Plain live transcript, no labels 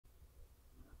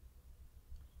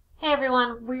Hey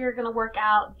everyone, we are going to work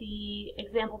out the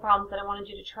example problems that I wanted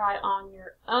you to try on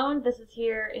your own. This is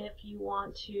here if you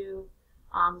want to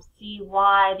see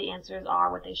why the answers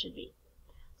are what they should be.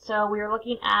 So we are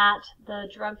looking at the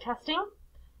drug testing.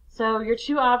 So your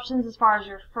two options as far as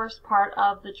your first part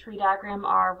of the tree diagram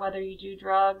are whether you do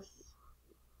drugs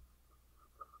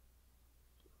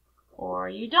or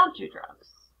you don't do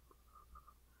drugs.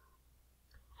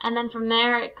 And then from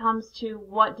there it comes to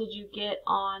what did you get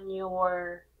on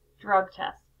your drug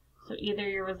test. So either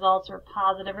your results are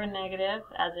positive or negative,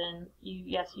 as in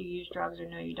yes you use drugs or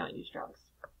no you don't use drugs.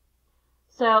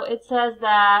 So it says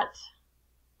that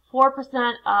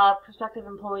 4% of prospective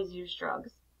employees use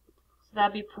drugs. So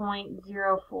that'd be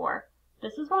 0.04.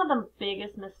 This is one of the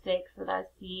biggest mistakes that I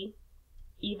see,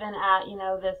 even at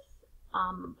this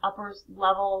upper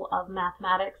level of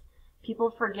mathematics.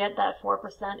 People forget that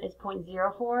 4% is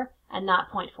 0.04 and not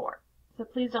 0.4. So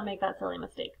please don't make that silly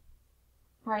mistake.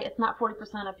 Right? It's not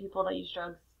 40% of people that use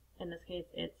drugs. In this case,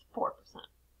 it's 4%.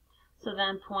 So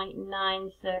then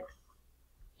 0.96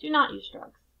 do not use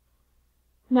drugs.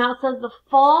 Now it says the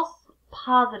false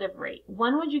positive rate.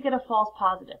 When would you get a false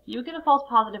positive? You would get a false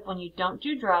positive when you don't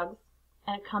do drugs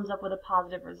and it comes up with a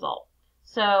positive result.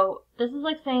 So this is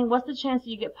like saying, what's the chance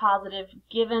that you get positive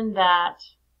given that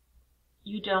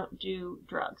you don't do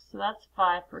drugs? So that's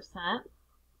 5%,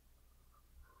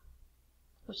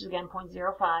 which is again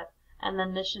 0.05. And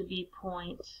then this should be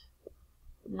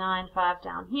 0.95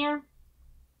 down here.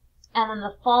 And then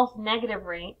the false negative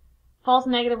rate. False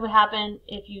negative would happen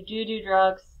if you do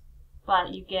drugs,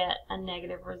 but you get a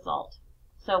negative result.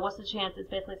 So what's the chance? It's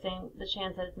basically saying the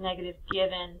chance that it's negative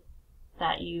given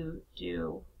that you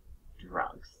do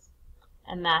drugs.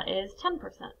 And that is 10%.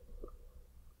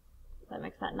 That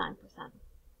makes that 9%.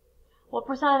 What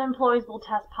percent of employees will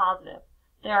test positive?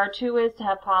 There are two ways to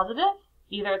have positive.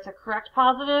 Either it's a correct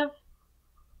positive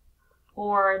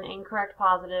or an incorrect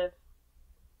positive.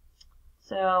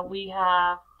 So we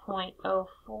have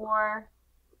 0.04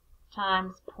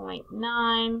 times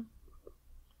 0.9.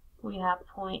 We have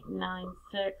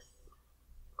 0.96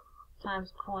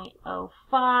 times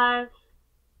 0.05.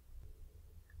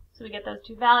 So we get those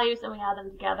two values and we add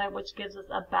them together, which gives us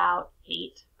about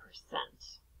 8%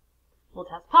 will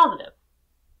test positive.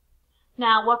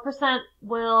 Now, what percent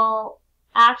will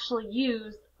actually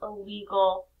use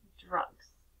illegal drugs?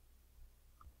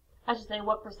 I should say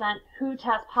what percent who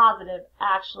test positive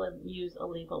actually use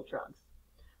illegal drugs.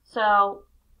 So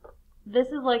this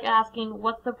is like asking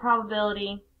what's the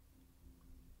probability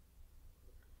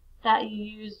that you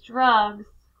use drugs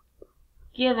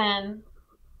given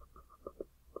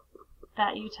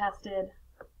that you tested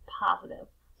positive.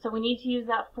 So we need to use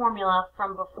that formula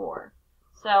from before.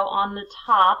 So on the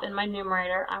top in my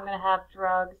numerator I'm going to have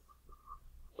drugs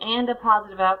and a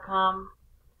positive outcome,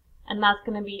 and that's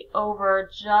going to be over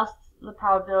just the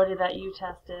probability that you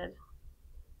tested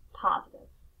positive.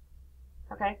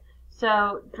 Okay,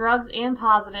 so drugs and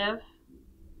positive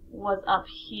was up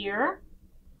here,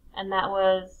 and that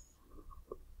was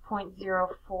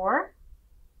 0.04,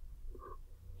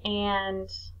 and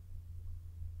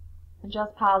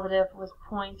just positive was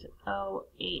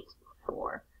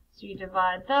 0.084. So you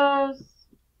divide those,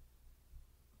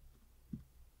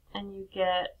 and you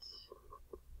get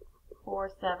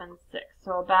 476.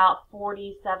 So about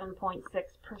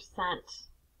 47.6%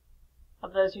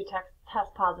 of those who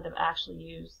test positive actually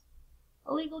use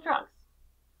illegal drugs.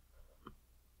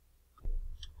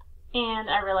 And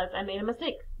I realized I made a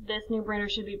mistake. This numerator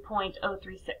should be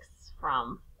 0.036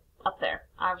 from up there.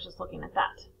 I was just looking at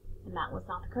that, and that was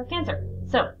not the correct answer.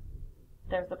 So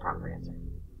there's the proper answer.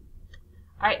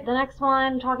 Alright, the next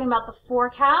one, talking about the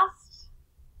forecast.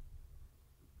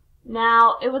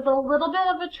 Now, it was a little bit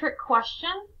of a trick question.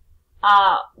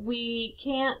 We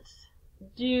can't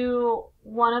do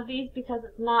one of these because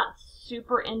it's not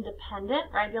super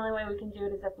independent, right? The only way we can do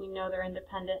it is if we know they're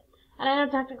independent. And I know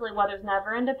technically weather's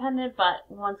never independent, but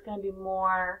one's going to be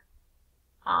more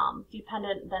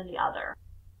dependent than the other.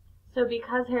 So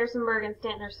because Harrisonburg and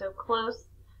Stanton are so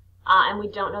close, and we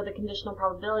don't know the conditional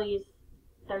probabilities,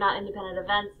 they're not independent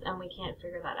events, and we can't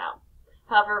figure that out.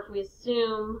 However, if we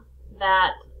assume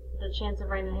that the chance of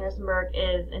rain in Harrisonburg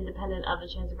is independent of the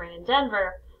chance of rain in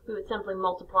Denver, we would simply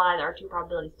multiply our two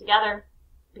probabilities together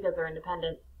because they're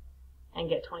independent and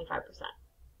get 25%.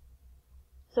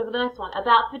 So for the next one,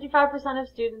 about 55% of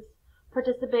students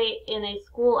participate in a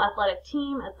school athletic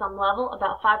team at some level.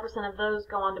 About 5% of those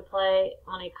go on to play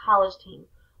on a college team.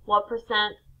 What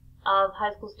percent of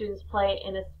high school students play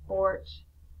in a sport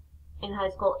in high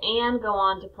school and go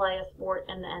on to play a sport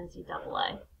in the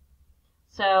NCAA?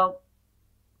 So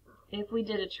if we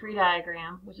did a tree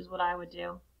diagram, which is what I would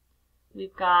do,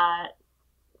 we've got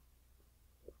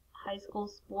high school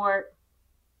sport,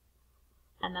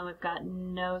 and then we've got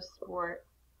no sport.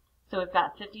 So we've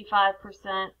got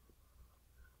 55%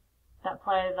 that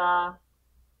play the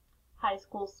high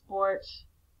school sport,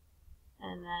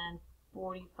 and then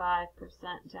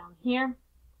 45% down here.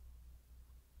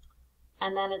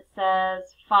 And then it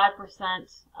says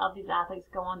 5% of these athletes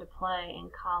go on to play in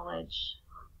college.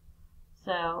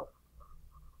 So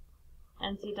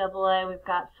NCAA, we've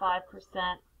got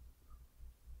 5%.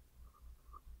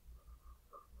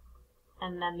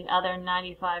 And then the other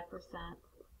 95%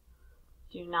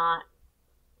 do not.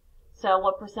 So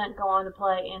what percent go on to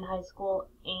play in high school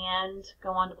and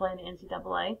go on to play in the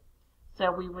NCAA?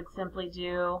 So we would simply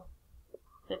do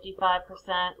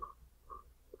 55%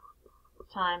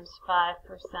 times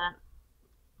 5%,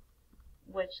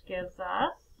 which gives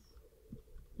us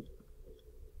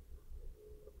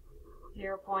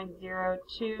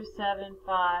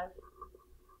 0.0275,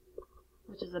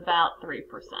 which is about 3%.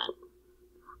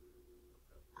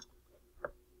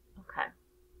 Okay.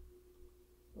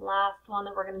 Last one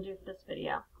that we're going to do for this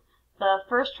video. The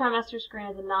first trimester screen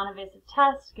is a non-invasive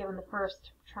test given the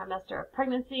first trimester of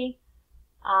pregnancy.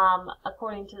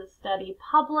 According to the study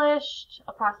published,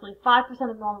 approximately 5%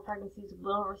 of normal pregnancies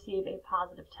will receive a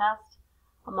positive test.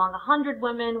 Among 100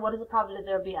 women, what is the probability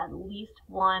there will be at least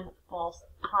one false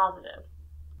positive?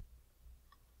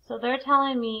 So they're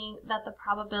telling me that the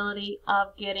probability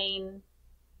of getting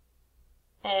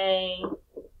a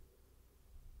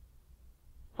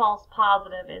false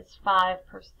positive is 5%,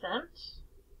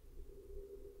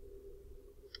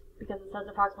 because it says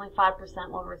approximately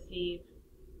 5% will receive,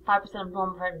 5% of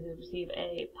normal pregnancies receive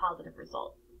a positive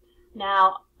result.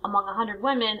 Now, among 100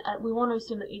 women, we want to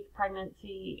assume that each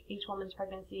woman's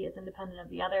pregnancy is independent of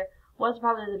the other. What's the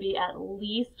probability to be at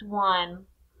least one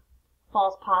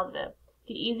false positive?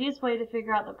 The easiest way to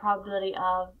figure out the probability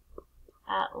of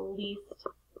at least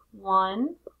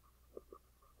one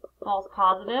false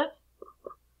positive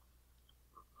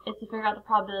is to figure out the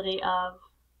probability of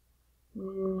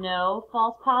no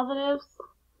false positives,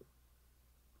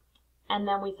 and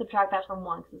then we subtract that from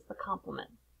 1 because it's the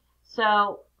complement.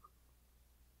 So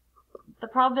the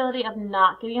probability of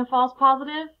not getting a false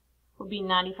positive would be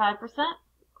 95%.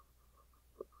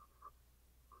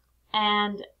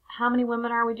 And how many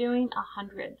women are we doing?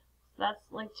 100. So that's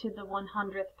like to the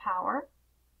 100th power.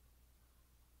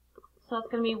 So it's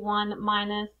going to be 1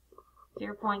 minus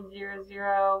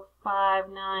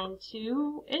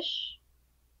 0.00592-ish,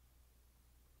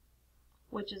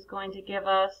 which is going to give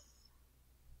us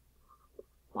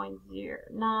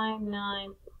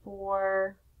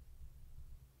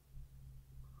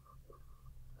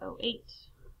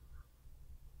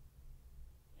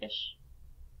 0.099408-ish.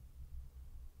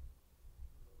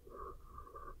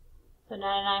 So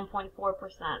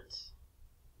 99.4%.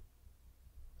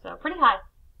 So pretty high.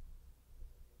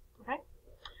 Okay.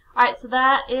 Alright, so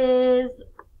that is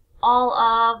all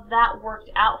of that worked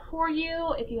out for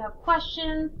you. If you have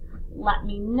questions, let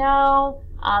me know.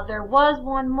 There was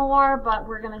one more, but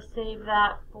we're going to save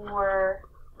that for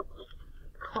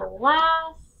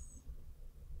class,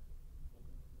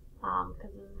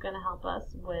 because this is going to help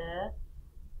us with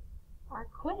our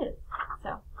quiz.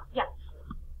 So, yeah.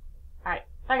 Alright,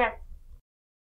 bye guys.